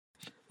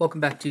Welcome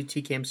back to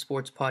TCAM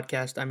Sports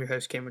Podcast. I'm your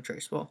host, Cameron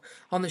Tracewell.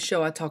 On the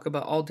show, I talk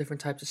about all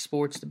different types of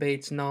sports,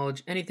 debates,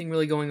 knowledge, anything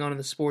really going on in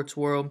the sports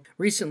world.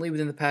 Recently,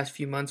 within the past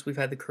few months, we've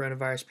had the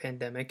coronavirus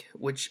pandemic,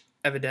 which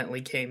evidently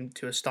came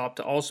to a stop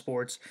to all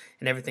sports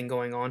and everything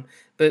going on.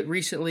 But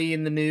recently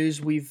in the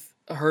news, we've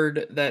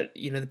heard that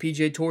the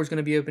PGA Tour is going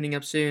to be opening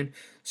up soon.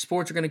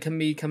 Sports are going to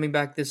be coming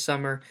back this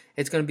summer.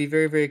 It's going to be a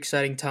very, very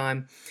exciting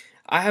time.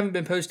 I haven't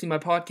been posting my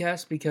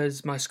podcast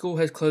because my school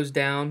has closed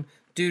down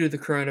due to the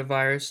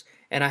coronavirus,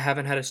 and I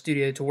haven't had a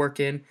studio to work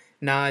in.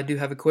 Now I do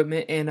have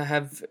equipment, and I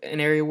have an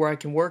area where I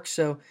can work.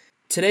 So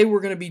today we're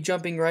going to be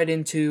jumping right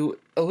into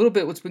a little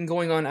bit what's been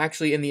going on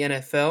actually in the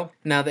NFL.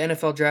 Now the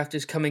NFL draft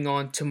is coming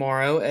on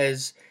tomorrow,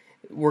 as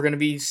we're going to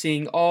be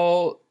seeing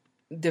all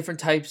different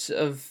types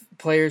of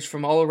players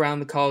from all around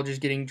the colleges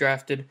getting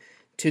drafted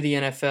to the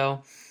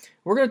NFL.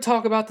 We're going to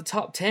talk about the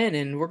top 10,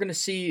 and we're going to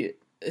see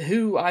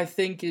who I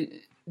think.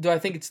 Do I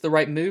think it's the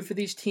right move for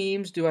these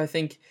teams? Do I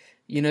think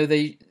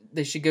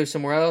they should go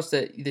somewhere else,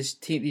 that these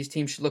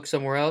teams should look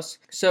somewhere else?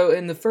 So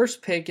in the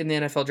first pick in the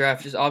NFL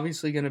draft is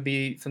obviously going to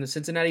be from the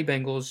Cincinnati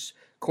Bengals,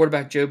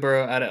 quarterback Joe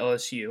Burrow out of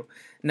LSU.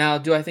 Now,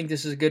 do I think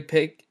this is a good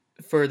pick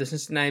for the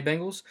Cincinnati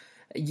Bengals?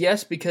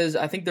 Yes, because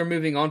I think they're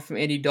moving on from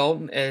Andy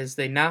Dalton, as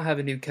they now have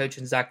a new coach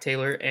in Zach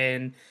Taylor,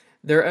 and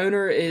their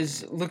owner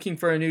is looking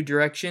for a new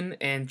direction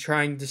and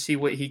trying to see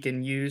what he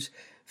can use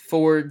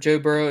for Joe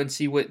Burrow and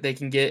see what they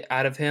can get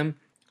out of him.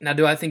 Now,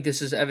 do I think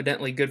this is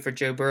evidently good for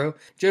Joe Burrow?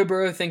 Joe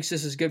Burrow thinks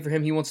this is good for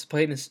him. He wants to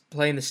play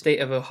in the state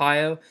of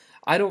Ohio.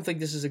 I don't think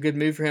this is a good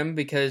move for him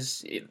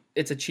because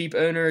it's a cheap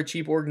owner, a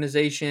cheap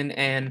organization,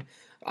 and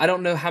I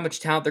don't know how much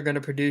talent they're going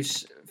to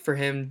produce for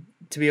him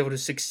to be able to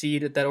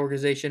succeed at that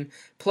organization.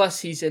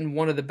 Plus, he's in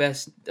one of the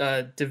best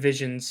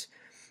divisions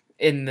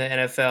in the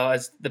NFL,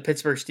 as the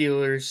Pittsburgh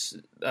Steelers,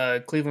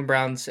 Cleveland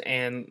Browns,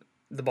 and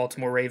the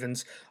Baltimore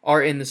Ravens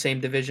are in the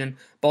same division.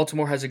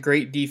 Baltimore has a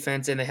great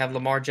defense, and they have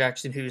Lamar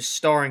Jackson, who's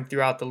starring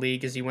throughout the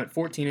league, as he went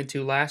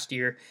 14-2 last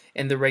year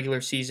in the regular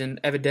season,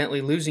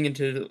 evidently losing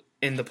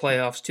in the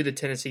playoffs to the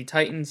Tennessee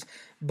Titans,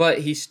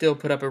 but he still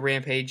put up a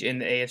rampage in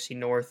the AFC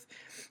North.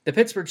 The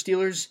Pittsburgh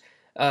Steelers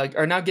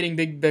are now getting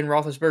Big Ben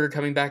Roethlisberger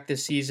coming back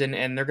this season,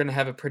 and they're going to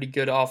have a pretty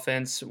good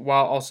offense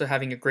while also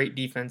having a great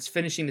defense.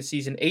 Finishing the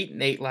season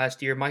 8-8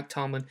 last year, Mike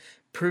Tomlin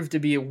proved to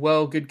be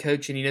a good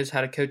coach, and he knows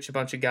how to coach a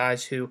bunch of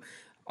guys who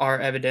are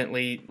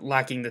evidently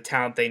lacking the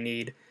talent they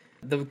need.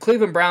 The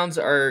Cleveland Browns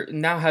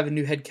now have a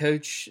new head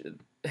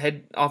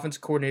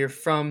offensive coordinator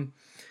from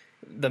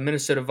the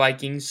Minnesota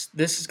Vikings.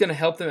 This is going to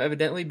help them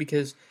evidently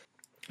because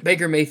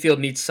Baker Mayfield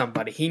needs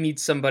somebody. He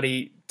needs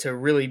somebody to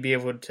really be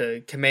able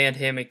to command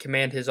him and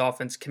command his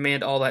offense,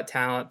 command all that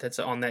talent that's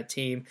on that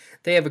team.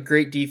 They have a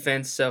great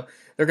defense, so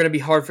they're going to be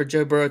hard for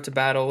Joe Burrow to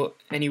battle.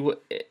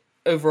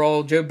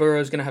 Overall, Joe Burrow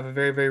is going to have a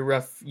very, very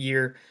rough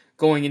year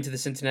going into the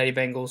Cincinnati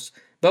Bengals,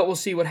 but we'll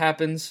see what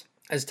happens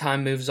as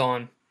time moves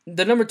on.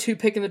 The number 2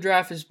 pick in the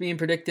draft is being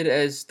predicted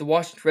as the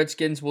Washington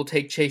Redskins will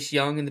take Chase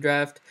Young in the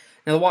draft.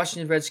 Now, the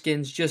Washington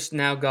Redskins just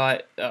now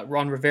got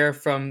Ron Rivera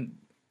from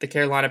the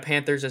Carolina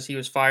Panthers, as he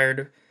was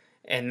fired,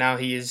 and now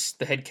he is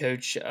the head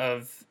coach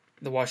of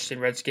the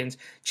Washington Redskins.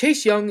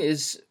 Chase Young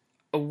is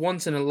a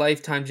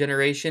once-in-a-lifetime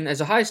generation,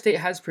 as Ohio State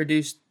has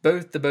produced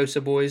both the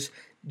Bosa boys,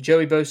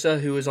 Joey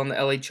Bosa, who was on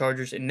the LA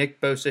Chargers, and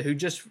Nick Bosa, who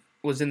just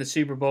was in the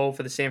Super Bowl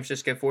for the San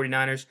Francisco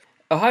 49ers.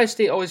 Ohio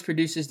State always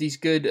produces these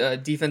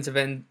good defensive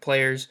end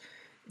players.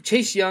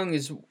 Chase Young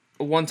is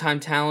a one-time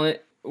talent.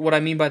 What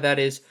I mean by that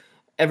is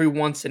every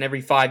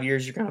 5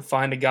 years you're going to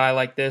find a guy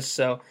like this.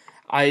 So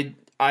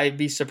I'd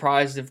be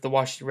surprised if the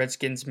Washington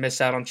Redskins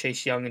miss out on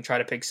Chase Young and try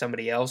to pick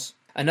somebody else.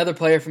 Another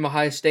player from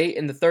Ohio State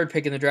in the 3rd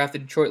pick in the draft, the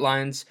Detroit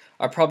Lions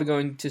are probably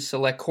going to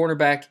select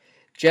cornerback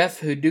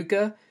Jeff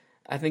Huduka.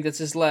 I think that's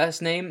his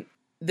last name.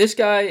 This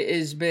guy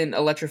has been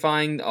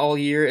electrifying all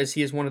year, as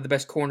he is one of the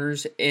best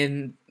corners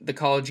in the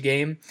college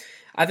game.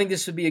 I think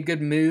this would be a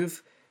good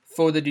move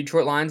for the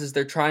Detroit Lions, as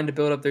they're trying to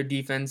build up their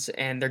defense,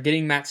 and they're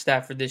getting Matt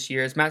Stafford this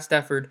year, as Matt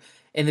Stafford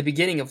in the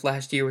beginning of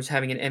last year was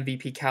having an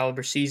MVP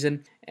caliber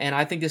season, and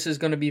I think this is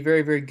going to be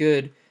very, very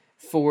good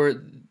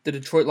for the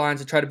Detroit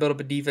Lions to try to build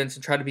up a defense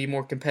and try to be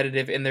more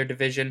competitive in their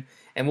division,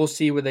 and we'll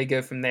see where they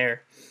go from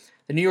there.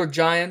 The New York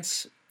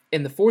Giants,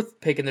 in the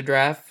 4th pick in the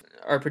draft,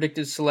 are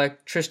predicted to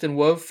select Tristan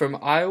Wirf from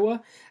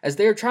Iowa, as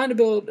they are trying to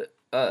build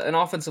an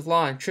offensive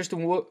line.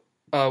 Tristan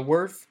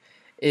Wirf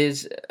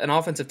is an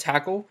offensive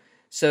tackle,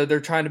 so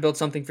they're trying to build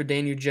something for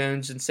Daniel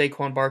Jones and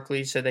Saquon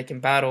Barkley so they can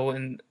battle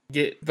and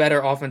get better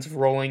offensive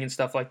rolling and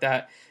stuff like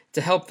that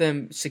to help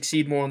them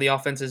succeed more on the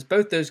offenses.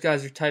 Both those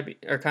guys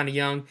are kind of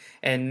young,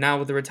 and now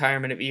with the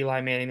retirement of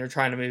Eli Manning, they're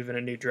trying to move in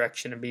a new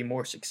direction and be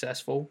more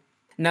successful.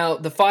 Now,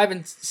 the 5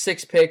 and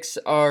 6 picks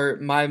are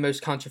my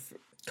most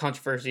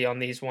controversy on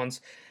these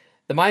ones.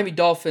 The Miami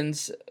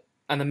Dolphins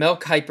on the Mel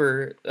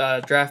Kiper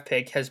draft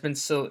pick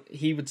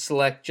he would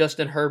select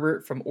Justin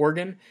Herbert from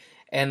Oregon,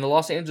 and the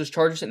Los Angeles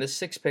Chargers in the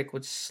 6th pick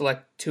would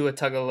select Tua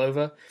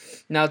Tagovailoa.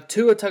 Now,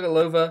 Tua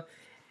Tagovailoa,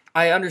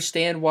 I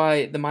understand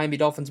why the Miami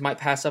Dolphins might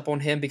pass up on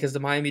him because the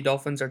Miami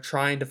Dolphins are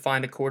trying to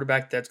find a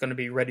quarterback that's going to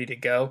be ready to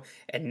go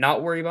and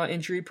not worry about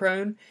injury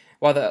prone,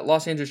 while the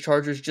Los Angeles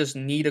Chargers just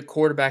need a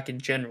quarterback in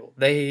general.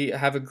 They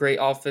have a great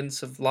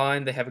offensive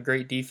line, they have a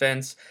great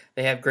defense,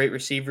 they have great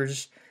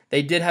receivers.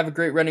 They did have a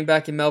great running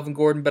back in Melvin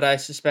Gordon, but I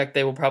suspect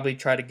they will probably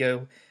try to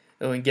go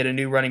and get a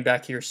new running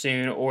back here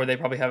soon, or they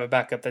probably have a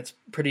backup that's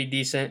pretty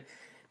decent.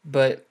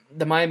 But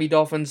the Miami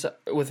Dolphins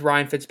with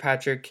Ryan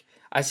Fitzpatrick,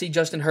 I see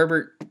Justin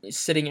Herbert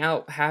sitting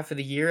out half of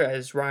the year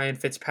as Ryan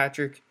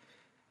Fitzpatrick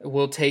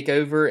will take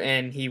over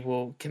and he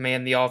will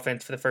command the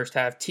offense for the first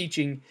half,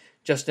 teaching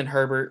Justin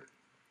Herbert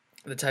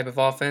the type of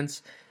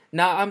offense.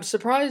 Now, I'm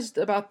surprised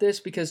about this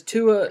because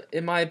Tua,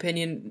 in my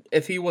opinion,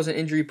 if he wasn't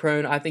injury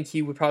prone, I think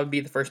he would probably be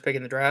the first pick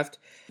in the draft.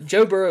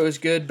 Joe Burrow is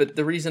good, but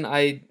the reason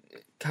I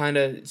kind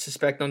of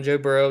suspect on Joe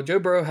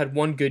Burrow had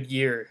one good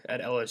year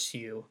at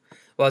LSU.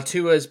 While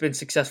Tua has been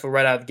successful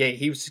right out of the gate,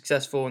 he was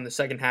successful in the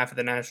second half of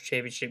the national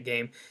championship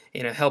game,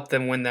 helped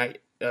them win that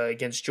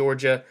against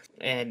Georgia.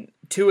 And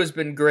Tua's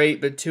been great,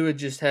 but Tua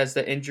just has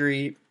the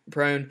injury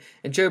prone.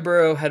 And Joe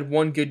Burrow had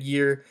one good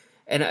year,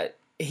 and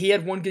he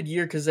had one good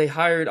year because they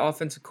hired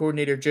offensive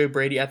coordinator Joe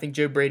Brady. I think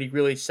Joe Brady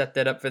really set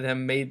that up for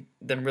them, made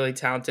them really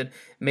talented,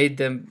 made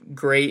them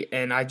great,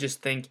 and I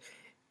just think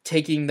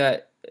taking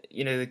that,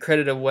 the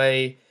credit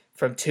away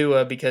from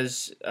Tua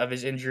because of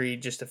his injury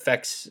just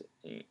affects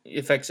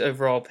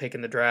overall pick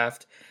in the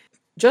draft.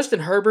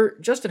 Justin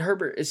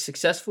Herbert is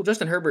successful.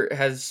 Justin Herbert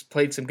has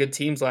played some good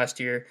teams last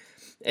year,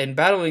 and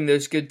battling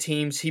those good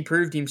teams, he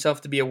proved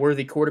himself to be a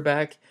worthy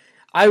quarterback.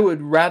 I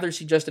would rather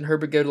see Justin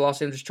Herbert go to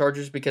Los Angeles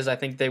Chargers because I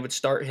think they would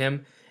start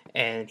him,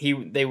 and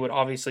they would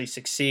obviously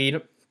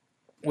succeed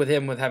with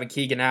him, with having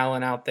Keegan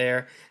Allen out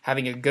there,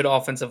 having a good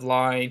offensive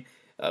line.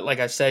 Like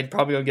I said,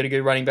 probably going to get a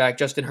good running back.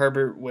 Justin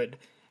Herbert would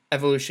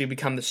eventually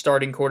become the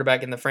starting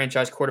quarterback and the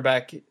franchise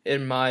quarterback,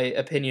 in my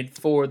opinion,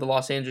 for the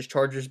Los Angeles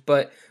Chargers.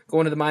 But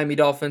going to the Miami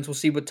Dolphins, we'll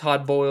see what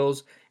Todd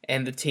Boyles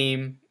and the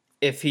team,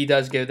 if he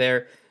does go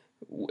there,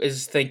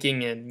 is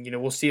thinking, and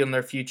we'll see on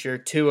their future.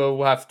 Tua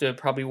will have to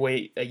probably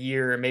wait a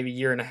year or maybe a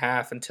year and a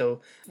half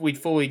until we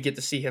fully get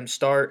to see him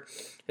start.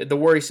 The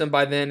worrisome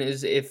by then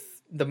is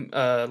if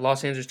the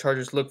Los Angeles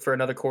Chargers look for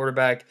another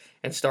quarterback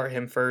and start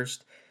him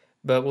first,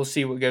 but we'll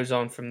see what goes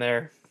on from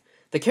there.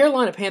 The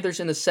Carolina Panthers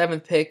in the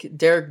 7th pick,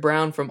 Derek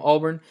Brown from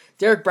Auburn.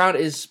 Derek Brown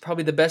is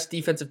probably the best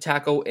defensive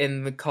tackle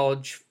in the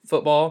college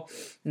football.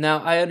 Now,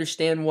 I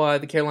understand why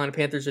the Carolina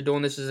Panthers are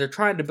doing this, is they're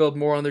trying to build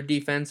more on their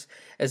defense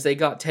as they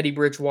got Teddy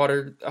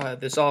Bridgewater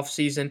this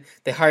offseason.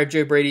 They hired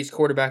Joe Brady's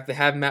quarterback. They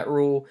have Matt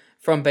Rule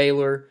from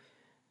Baylor,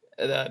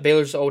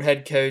 Baylor's old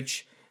head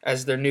coach,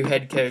 as their new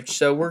head coach.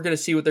 So we're going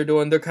to see what they're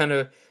doing. They're kind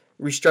of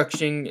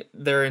restructuring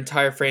their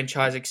entire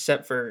franchise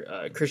except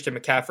for Christian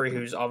McCaffrey,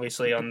 who's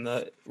obviously on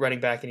the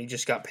running back, and he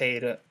just got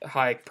paid a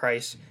high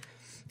price.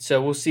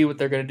 So we'll see what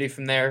they're going to do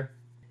from there.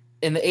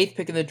 In the 8th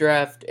pick in the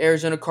draft,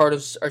 Arizona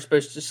Cardinals are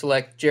supposed to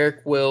select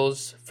Jarek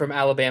Wills from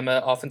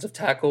Alabama, offensive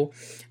tackle.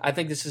 I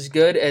think this is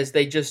good as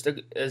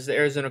the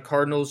Arizona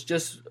Cardinals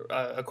just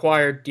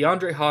acquired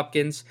DeAndre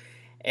Hopkins,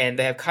 and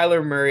they have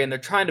Kyler Murray, and they're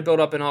trying to build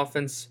up an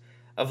offensive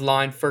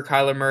line for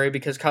Kyler Murray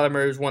because Kyler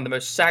Murray was one of the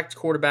most sacked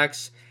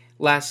quarterbacks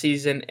last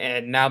season,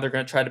 and now they're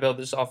going to try to build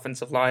this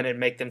offensive line and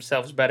make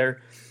themselves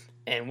better.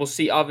 And we'll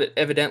see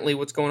evidently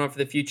what's going on for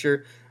the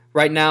future.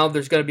 Right now,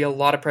 there's going to be a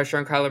lot of pressure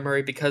on Kyler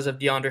Murray because of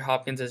DeAndre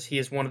Hopkins, as he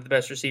is one of the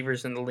best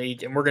receivers in the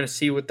league, and we're going to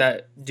see what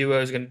that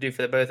duo is going to do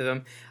for the both of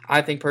them.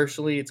 I think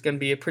personally it's going to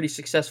be a pretty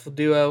successful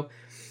duo,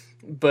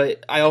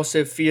 but I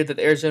also fear that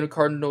the Arizona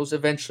Cardinals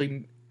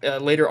eventually,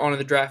 later on in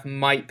the draft,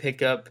 might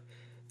pick up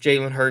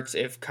Jalen Hurts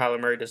if Kyler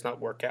Murray does not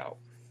work out.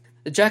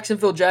 The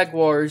Jacksonville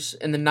Jaguars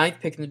in the 9th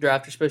pick in the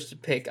draft are supposed to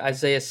pick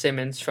Isaiah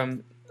Simmons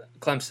from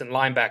Clemson,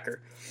 linebacker.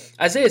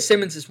 Isaiah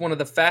Simmons is one of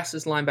the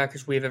fastest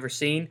linebackers we have ever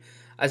seen.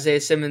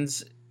 Isaiah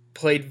Simmons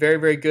played very,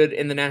 very good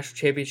in the national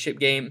championship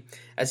game.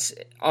 As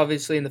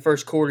obviously in the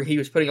first quarter, he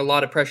was putting a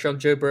lot of pressure on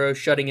Joe Burrow,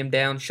 shutting him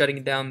down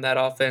that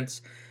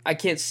offense. I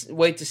can't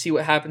wait to see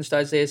what happens to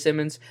Isaiah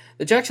Simmons.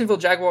 The Jacksonville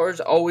Jaguars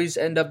always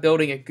end up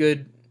building a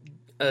good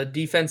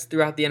defense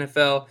throughout the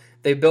NFL.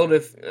 They built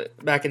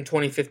it back in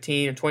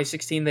 2015 and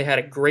 2016. They had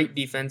a great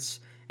defense,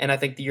 and I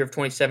think the year of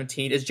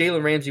 2017, as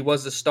Jalen Ramsey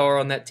was the star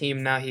on that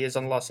team, now he is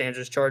on the Los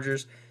Angeles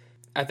Chargers.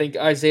 I think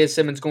Isaiah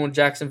Simmons going to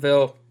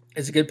Jacksonville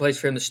is a good place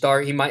for him to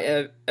start. He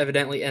might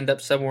evidently end up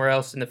somewhere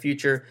else in the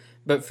future,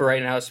 but for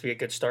right now, this will be a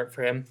good start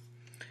for him.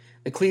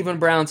 The Cleveland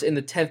Browns in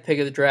the 10th pick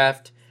of the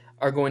draft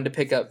are going to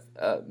pick up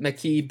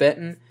Mekhi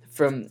Benton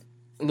from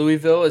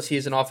Louisville, as he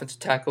is an offensive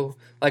tackle.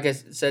 Like I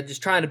said,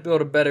 just trying to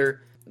build a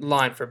better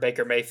line for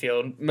Baker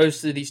Mayfield.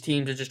 Most of these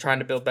teams are just trying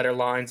to build better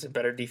lines and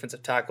better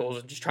defensive tackles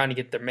and just trying to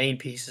get their main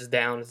pieces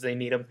down as they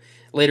need them.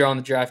 Later on in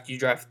the draft, you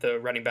draft the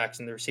running backs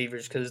and the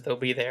receivers because they'll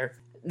be there.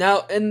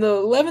 Now, in the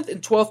 11th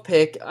and 12th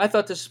pick, I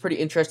thought this was pretty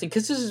interesting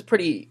because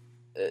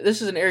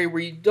this is an area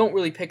where you don't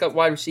really pick up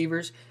wide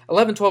receivers.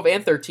 11, 12,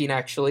 and 13,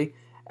 actually,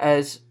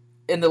 as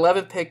in the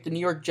 11th pick, the New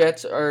York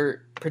Jets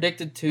are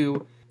predicted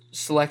to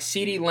select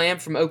CeeDee Lamb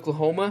from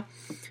Oklahoma.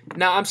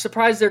 Now, I'm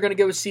surprised they're going to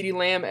go with CeeDee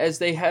Lamb, as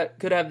they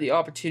could have the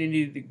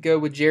opportunity to go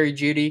with Jerry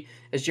Jeudy,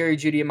 as Jerry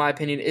Jeudy, in my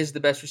opinion, is the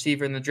best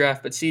receiver in the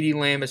draft. But CeeDee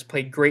Lamb has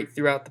played great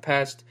throughout the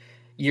past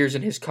years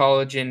in his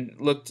college and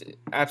looked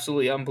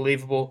absolutely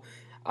unbelievable.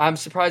 I'm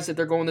surprised that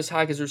they're going this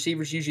high, because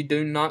receivers usually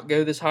do not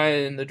go this high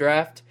in the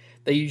draft.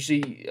 They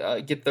usually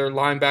get their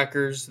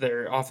linebackers,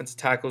 their offensive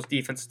tackles,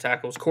 defensive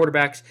tackles,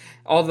 quarterbacks,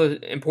 all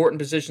the important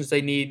positions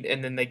they need,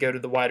 and then they go to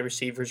the wide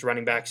receivers,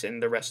 running backs,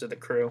 and the rest of the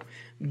crew.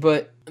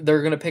 But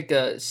they're going to pick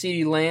a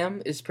CeeDee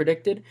Lamb is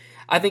predicted.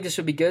 I think this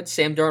would be good.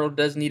 Sam Darnold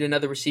does need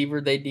another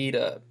receiver. They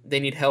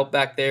need help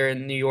back there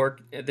in New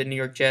York, the New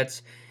York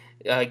Jets.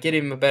 Get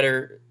him a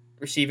better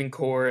receiving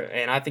core,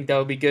 and I think that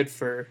would be good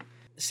for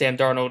Sam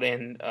Darnold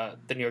and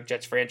the New York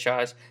Jets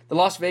franchise. The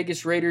Las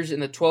Vegas Raiders in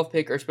the 12th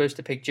pick are supposed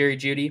to pick Jerry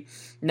Jeudy.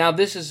 Now,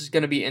 this is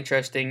going to be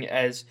interesting,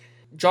 as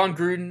John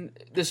Gruden,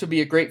 this would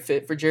be a great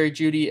fit for Jerry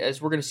Jeudy,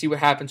 as we're going to see what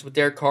happens with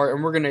Derek Carr,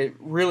 and we're going to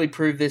really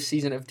prove this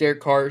season if Derek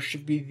Carr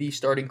should be the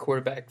starting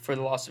quarterback for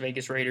the Las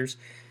Vegas Raiders,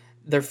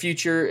 their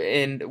future,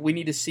 and we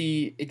need to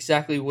see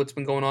exactly what's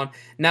been going on.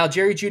 Now,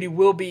 Jerry Jeudy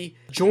will be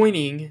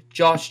joining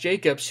Josh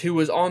Jacobs, who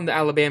was on the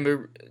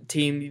Alabama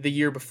team the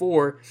year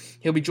before.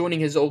 He'll be joining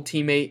his old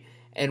teammate,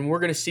 and we're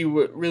going to see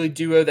what really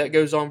duo that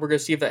goes on. We're going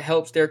to see if that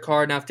helps Derek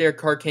Carr. Now, if Derek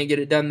Carr can't get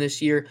it done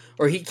this year,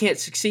 or he can't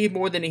succeed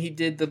more than he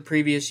did the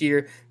previous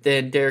year,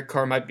 then Derek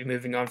Carr might be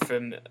moving on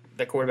from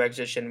the quarterback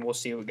position. We'll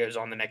see what goes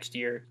on the next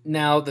year.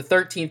 Now, the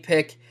 13th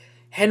pick,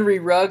 Henry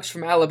Ruggs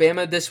from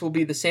Alabama. This will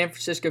be the San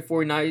Francisco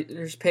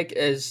 49ers pick,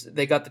 as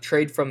they got the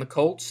trade from the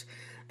Colts.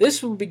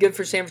 This will be good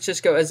for San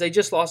Francisco, as they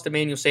just lost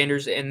Emmanuel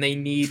Sanders, and they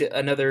need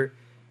another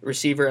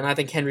receiver, and I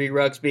think Henry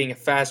Ruggs, being a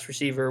fast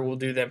receiver, will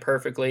do them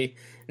perfectly.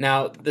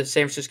 Now, the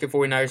San Francisco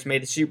 49ers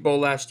made the Super Bowl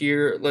last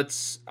year.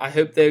 I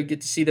hope they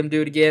get to see them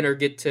do it again, or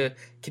get to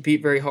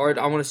compete very hard.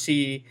 I want to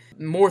see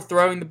more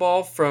throwing the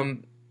ball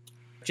from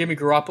Jimmy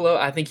Garoppolo.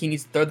 I think he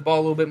needs to throw the ball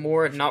a little bit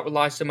more and not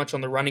rely so much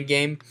on the running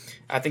game.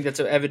 I think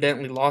that's what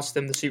evidently lost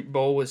them the Super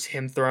Bowl, was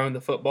him throwing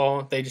the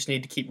football. They just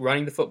need to keep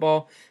running the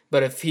football.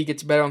 But if he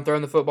gets better on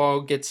throwing the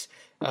football, gets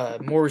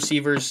more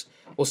receivers,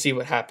 we'll see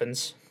what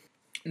happens.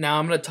 Now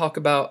I'm going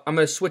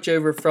to switch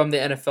over from the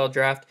NFL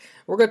draft.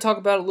 We're going to talk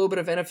about a little bit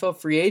of NFL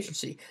free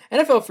agency.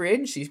 NFL free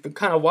agency has been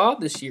kind of wild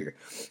this year,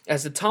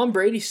 as the Tom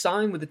Brady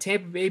signed with the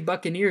Tampa Bay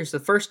Buccaneers, the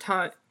first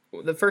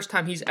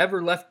time he's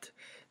ever left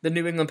the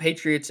New England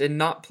Patriots and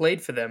not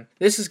played for them.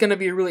 This is going to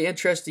be a really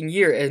interesting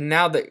year, and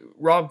now that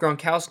Rob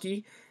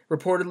Gronkowski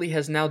reportedly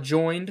has now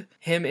joined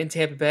him in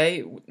Tampa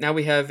Bay, now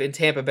we have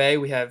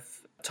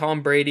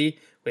Tom Brady,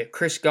 we have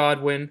Chris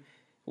Godwin,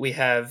 we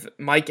have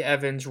Mike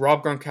Evans,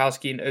 Rob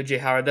Gronkowski, and O.J.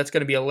 Howard. That's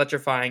going to be an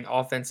electrifying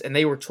offense, and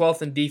they were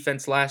 12th in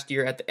defense last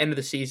year at the end of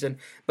the season,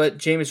 but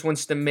Jameis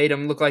Winston made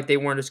them look like they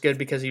weren't as good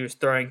because he was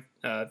throwing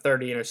 30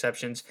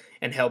 interceptions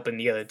and helping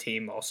the other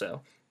team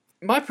also.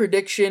 My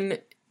prediction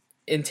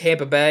in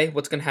Tampa Bay,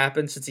 what's going to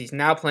happen, since he's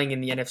now playing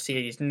in the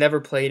NFC, he's never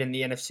played in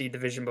the NFC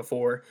division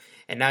before,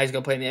 and now he's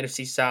going to play in the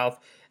NFC South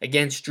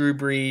against Drew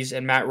Brees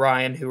and Matt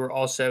Ryan, who are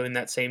also in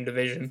that same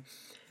division.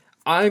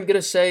 I'm going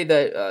to say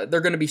that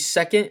they're going to be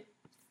second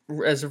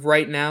as of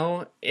right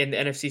now in the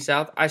NFC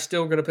South. I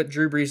still going to put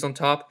Drew Brees on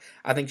top.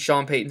 I think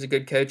Sean Payton's a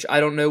good coach. I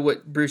don't know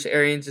what Bruce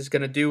Arians is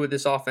going to do with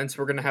this offense.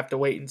 We're going to have to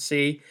wait and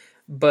see.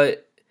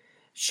 But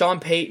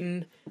Sean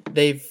Payton,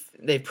 they've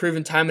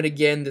proven time and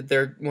again that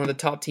they're one of the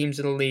top teams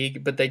in the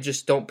league, but they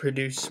just don't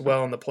produce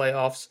well in the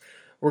playoffs.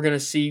 We're going to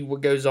see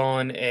what goes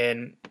on,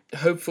 and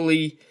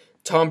hopefully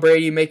Tom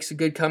Brady makes a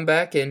good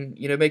comeback and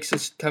makes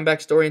this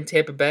comeback story in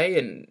Tampa Bay,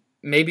 and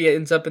maybe it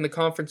ends up in the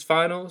conference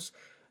finals.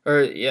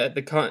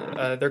 Their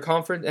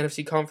conference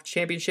NFC Conference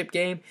Championship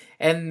game,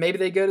 and maybe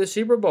they go to the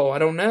Super Bowl. I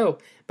don't know,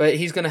 but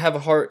he's gonna have a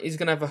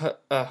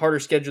harder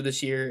schedule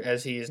this year,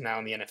 as he is now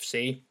in the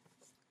NFC.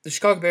 The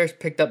Chicago Bears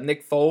picked up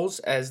Nick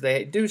Foles, as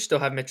they do still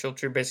have Mitchell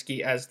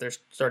Trubisky as their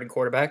starting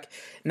quarterback.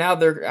 Now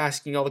they're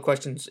asking all the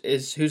questions: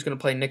 is who's going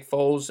to play Nick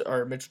Foles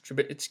or Mitchell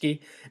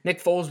Trubisky?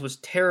 Nick Foles was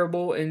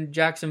terrible in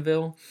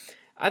Jacksonville.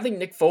 I think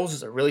Nick Foles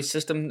is a really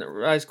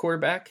systematized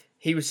quarterback.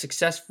 He was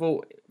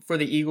successful for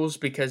the Eagles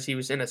because he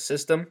was in a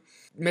system.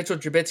 Mitchell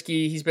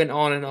Trubisky, he's been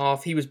on and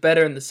off. He was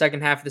better in the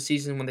second half of the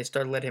season when they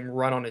started letting him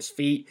run on his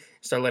feet,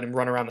 started letting him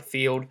run around the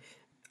field.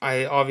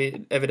 I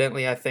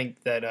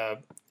think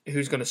that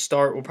who's going to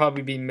start will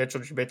probably be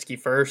Mitchell Trubisky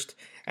first,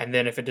 and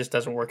then if it just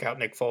doesn't work out,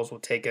 Nick Foles will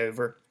take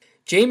over.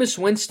 Jameis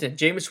Winston,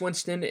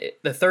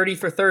 the 30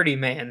 for 30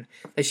 man.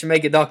 They should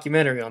make a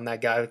documentary on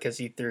that guy because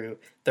he threw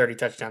 30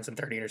 touchdowns and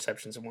 30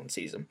 interceptions in one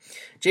season.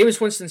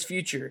 Jameis Winston's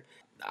future.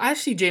 I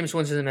see Jameis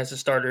Winston as a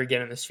starter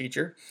again in this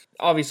future.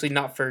 Obviously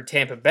not for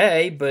Tampa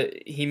Bay, but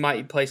he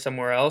might play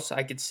somewhere else.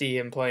 I could see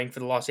him playing for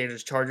the Los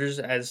Angeles Chargers,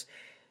 as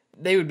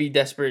they would be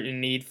desperate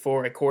in need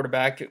for a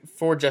quarterback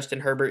for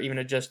Justin Herbert, even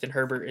if Justin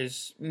Herbert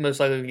is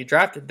most likely to get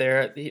drafted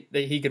there.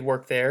 He could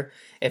work there.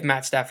 If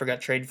Matt Stafford got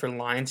traded for the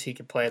Lions, he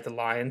could play at the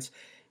Lions.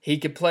 He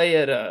could play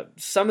at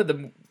some of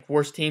the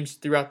worst teams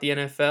throughout the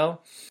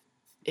NFL.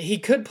 He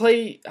could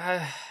play...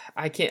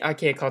 I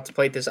can't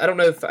contemplate this. I don't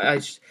know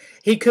if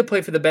he could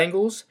play for the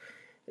Bengals.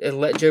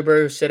 let Joe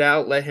Burrow sit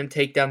out, let him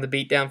take down the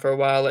beatdown for a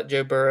while, let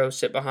Joe Burrow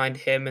sit behind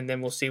him, and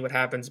then we'll see what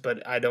happens.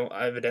 But I don't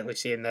evidently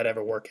see that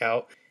ever work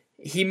out.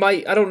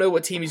 I don't know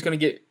what team he's going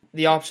to get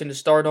the option to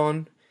start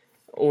on,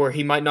 or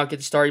he might not get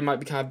to start. He might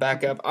be kind of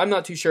backup. I'm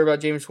not too sure about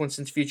Jameis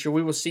Winston's future.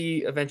 We will see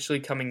eventually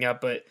coming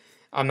up, but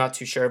I'm not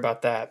too sure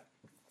about that.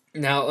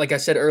 Now, like I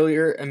said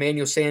earlier,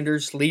 Emmanuel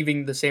Sanders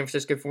leaving the San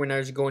Francisco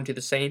 49ers and going to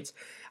the Saints.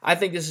 I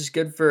think this is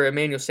good for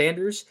Emmanuel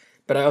Sanders,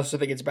 but I also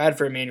think it's bad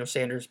for Emmanuel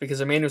Sanders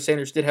because Emmanuel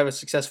Sanders did have a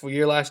successful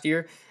year last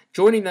year.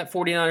 Joining that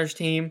 49ers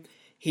team,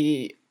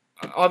 he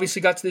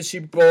obviously got to the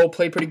Super Bowl,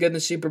 played pretty good in the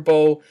Super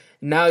Bowl.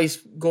 Now he's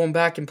going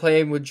back and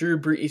playing with Drew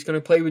Brees. He's going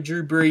to play with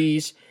Drew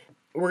Brees.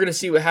 We're going to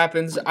see what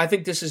happens. I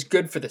think this is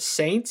good for the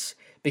Saints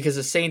because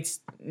the Saints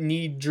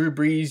need Drew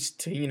Brees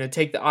to,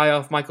 take the eye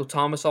off Michael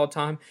Thomas all the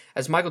time.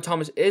 As Michael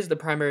Thomas is the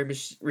primary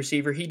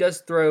receiver, he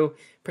does throw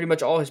pretty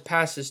much all his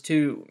passes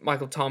to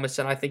Michael Thomas,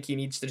 and I think he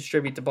needs to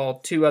distribute the ball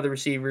to other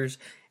receivers,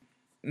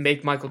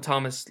 make Michael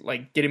Thomas,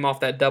 get him off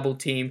that double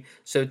team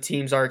so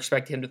teams are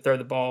expecting him to throw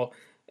the ball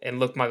and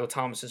look Michael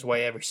Thomas's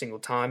way every single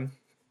time.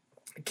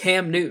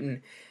 Cam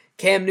Newton.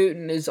 Cam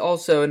Newton is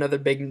also another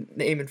big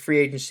name in free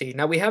agency.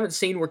 Now, we haven't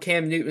seen where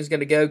Cam Newton is going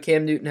to go.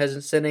 Cam Newton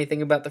hasn't said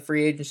anything about the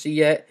free agency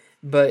yet,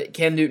 but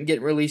Cam Newton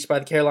getting released by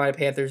the Carolina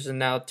Panthers and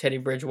now Teddy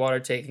Bridgewater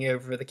taking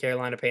over for the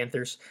Carolina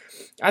Panthers.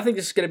 I think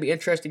this is going to be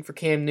interesting for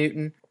Cam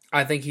Newton.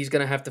 I think he's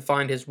going to have to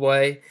find his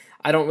way.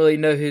 I don't really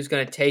know who's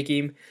going to take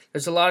him.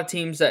 There's a lot of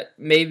teams that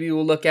maybe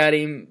will look at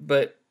him,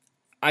 but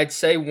I'd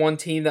say one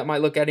team that might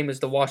look at him is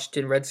the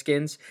Washington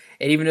Redskins.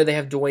 And even though they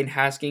have Dwayne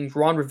Haskins,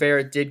 Ron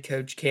Rivera did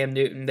coach Cam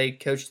Newton. They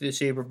coached the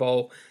Super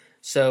Bowl.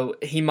 So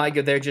he might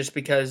go there just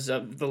because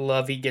of the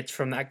love he gets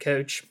from that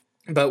coach.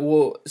 But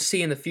we'll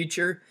see in the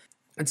future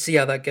and see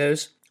how that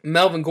goes.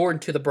 Melvin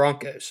Gordon to the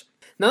Broncos.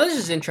 Now this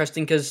is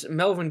interesting because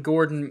Melvin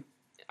Gordon,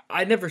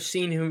 I never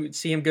see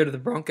him go to the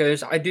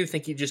Broncos. I do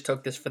think he just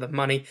took this for the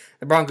money.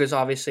 The Broncos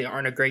obviously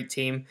aren't a great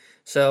team,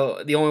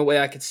 so the only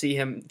way I could see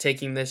him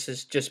taking this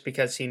is just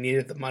because he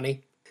needed the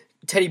money.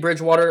 Teddy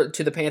Bridgewater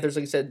to the Panthers,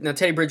 like I said. Now,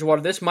 Teddy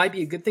Bridgewater, this might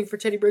be a good thing for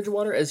Teddy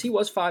Bridgewater, as he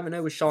was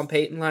 5-0 with Sean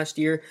Payton last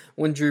year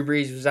when Drew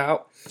Brees was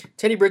out.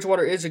 Teddy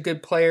Bridgewater is a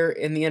good player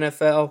in the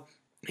NFL.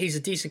 He's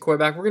a decent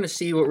quarterback. We're going to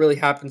see what really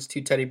happens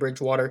to Teddy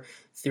Bridgewater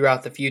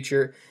throughout the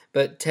future.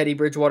 But Teddy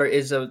Bridgewater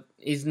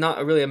he's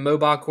not really a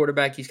mobile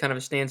quarterback. He's kind of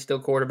a standstill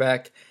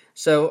quarterback.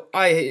 So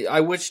I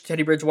wish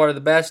Teddy Bridgewater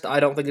the best. I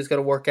don't think it's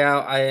going to work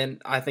out.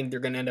 I think they're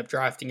going to end up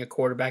drafting a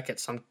quarterback at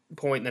some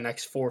point in the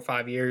next 4 or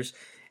 5 years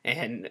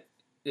and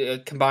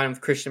combine him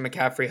with Christian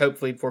McCaffrey,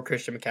 hopefully before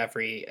Christian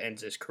McCaffrey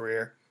ends his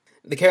career.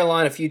 The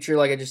Carolina future,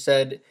 like I just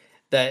said,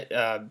 that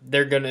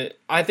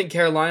I think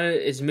Carolina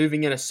is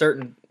moving in a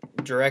certain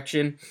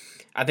direction.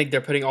 I think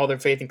they're putting all their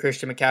faith in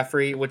Christian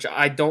McCaffrey, which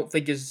I don't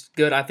think is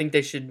good. I think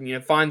they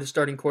should, find the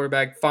starting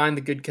quarterback, find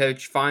the good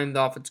coach, find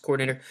the offense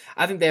coordinator.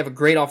 I think they have a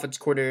great offense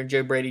coordinator in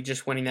Joe Brady,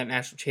 just winning that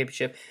national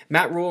championship.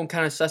 Matt Rule, I'm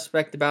kind of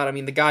suspect about. I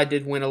mean, the guy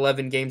did win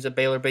 11 games at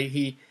Baylor, but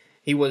he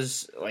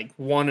was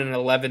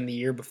 1-11 the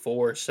year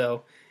before,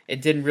 so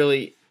it didn't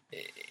really.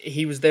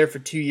 He was there for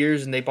 2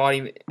 years, and they bought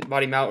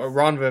him out.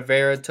 Ron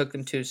Rivera took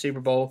them to a Super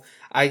Bowl.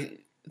 I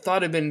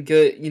thought it'd been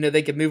good.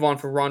 They could move on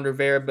for Ron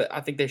Rivera, but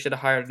I think they should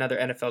have hired another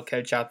NFL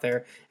coach out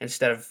there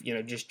instead of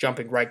just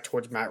jumping right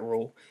towards Matt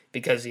Rule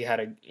because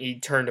he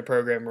turned the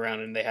program around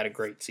and they had a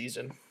great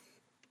season.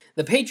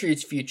 The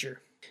Patriots'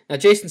 future. Now,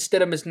 Jason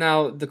Stidham is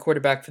now the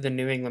quarterback for the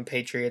New England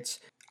Patriots.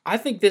 I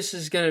think this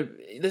is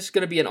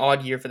gonna be an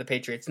odd year for the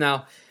Patriots.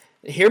 Now,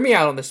 hear me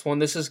out on this one.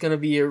 This is going to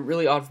be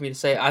really odd for me to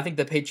say. I think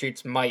the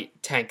Patriots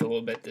might tank a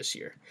little bit this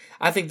year.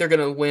 I think they're going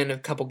to win a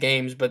couple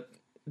games, but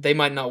they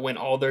might not win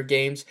all their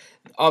games.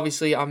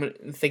 Obviously, I'm going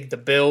to think the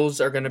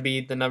Bills are going to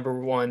be the number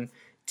one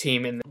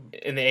team in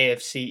the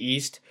AFC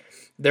East.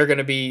 They're going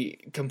to be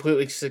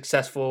completely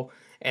successful,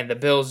 and the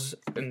Bills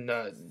and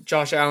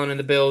Josh Allen and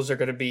the Bills are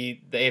going to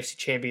be the AFC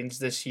champions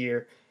this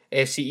year,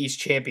 AFC East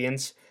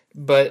champions.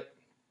 But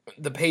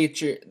the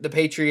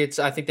Patriots,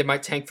 I think they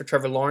might tank for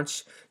Trevor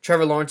Lawrence.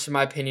 Trevor Lawrence, in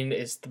my opinion,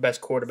 is the best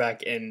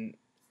quarterback in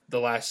the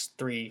last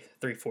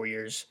 3-4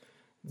 years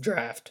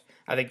draft.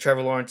 I think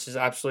Trevor Lawrence is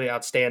absolutely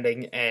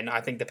outstanding, and I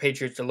think the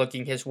Patriots are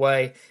looking his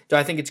way. Do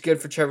I think it's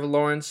good for Trevor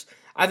Lawrence?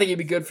 I think it'd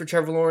be good for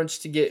Trevor Lawrence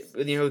to get,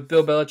 with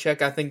Bill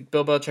Belichick. I think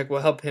Bill Belichick will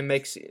help him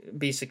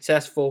be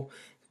successful,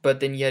 but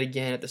then yet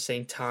again, at the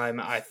same time,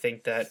 I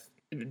think that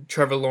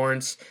Trevor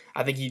Lawrence,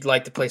 I think he'd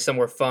like to play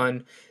somewhere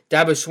fun.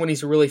 Dabo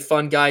Swinney's a really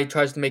fun guy. He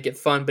tries to make it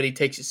fun, but he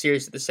takes it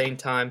serious at the same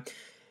time.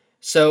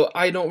 So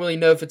I don't really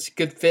know if it's a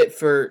good fit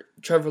for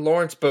Trevor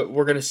Lawrence, but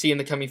we're going to see in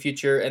the coming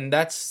future, and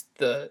that's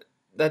what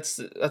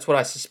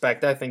I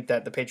suspect. I think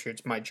that the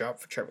Patriots might drop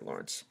for Trevor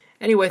Lawrence.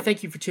 Anyway,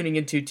 thank you for tuning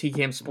into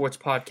TCAM Sports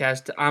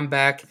Podcast. I'm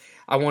back.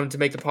 I wanted to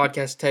make a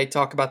podcast today,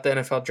 talk about the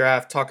NFL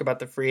draft, talk about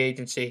the free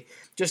agency,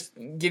 just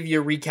give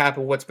you a recap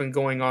of what's been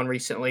going on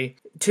recently.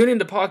 Tune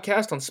into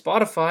podcast on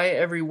Spotify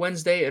every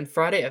Wednesday and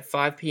Friday at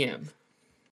 5 p.m.